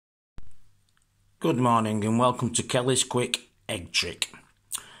Good morning and welcome to Kelly's Quick Egg Trick.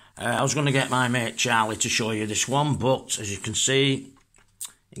 I was going to get my mate Charlie to show you this one, but as you can see,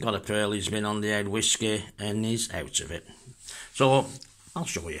 he got a pearl, he's been on the head whiskey and he's out of it. So, I'll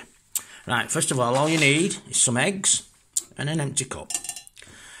show you. Right, first of all you need is some eggs and an empty cup.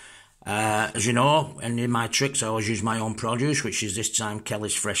 As you know, in my tricks I always use my own produce, which is this time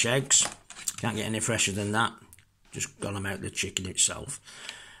Kelly's Fresh Eggs. Can't get any fresher than that. Just got them out of the chicken itself.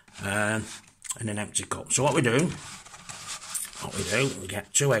 And an empty cup. So what we do, we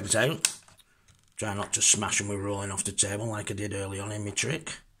get 2 eggs out. Try not to smash them with rolling off the table like I did early on in my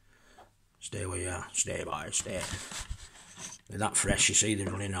trick. Stay where you are, stay by, stay. They're that fresh, you see,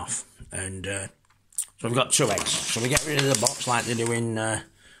 they're running off. And so we've got 2 eggs. So we get rid of the box like they do in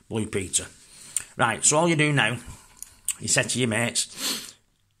Blue Peter. Right, so all you do now, you say to your mates,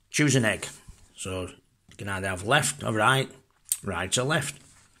 choose an egg. So you can either have left or right, right or left.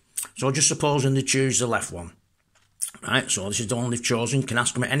 So just supposing they choose the left one. Right, so this is the one they've chosen. You can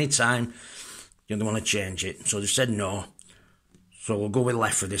ask them at any time you don't want to change it. So they said no. So we'll go with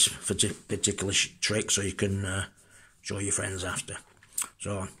left for this particular trick so you can show your friends after.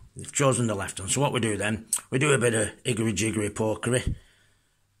 So they've chosen the left one. So what we do then, we do a bit of higgery-jiggery pokery.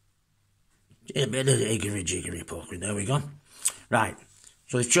 A bit of higgery-jiggery pokery, there we go. Right,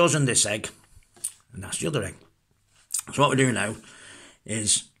 so they've chosen this egg, and that's the other egg. So what we do now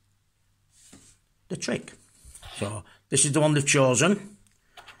is the trick. So this is the one they've chosen.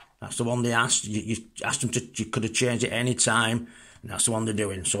 That's the one they asked. You asked them to, you could have changed it any time, and that's the one they're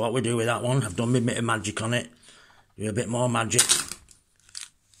doing. So what we do with that one, I've done my bit of magic on it. Do a bit more magic.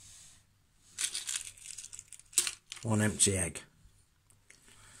 1 empty egg.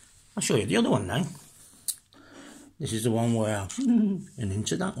 I'll show you the other one now. This is the one where and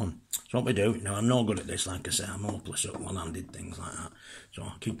into that one. So what we do, now I'm no good at this, like I say, I'm hopeless at one-handed things like that. So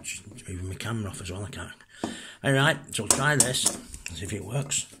I'll keep moving my camera off as well, I can. Alright, so try this, see if it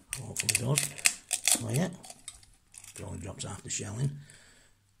works. Hopefully it does. Play it. It only drops half the shell in.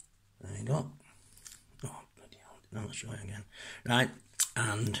 There you go. Oh, bloody hell. Now I'll show you again. Right,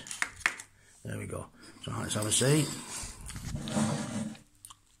 and there we go. So let's have a see.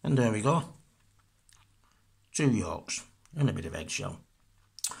 And there we go. 2 yolks and a bit of eggshell.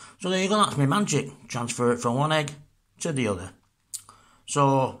 So there you go, that's my magic. Transfer it from one egg to the other.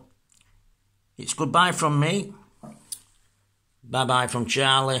 So, it's goodbye from me, bye-bye from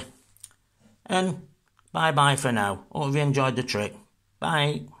Charlie, and bye-bye for now. Hope you enjoyed the trick.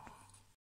 Bye.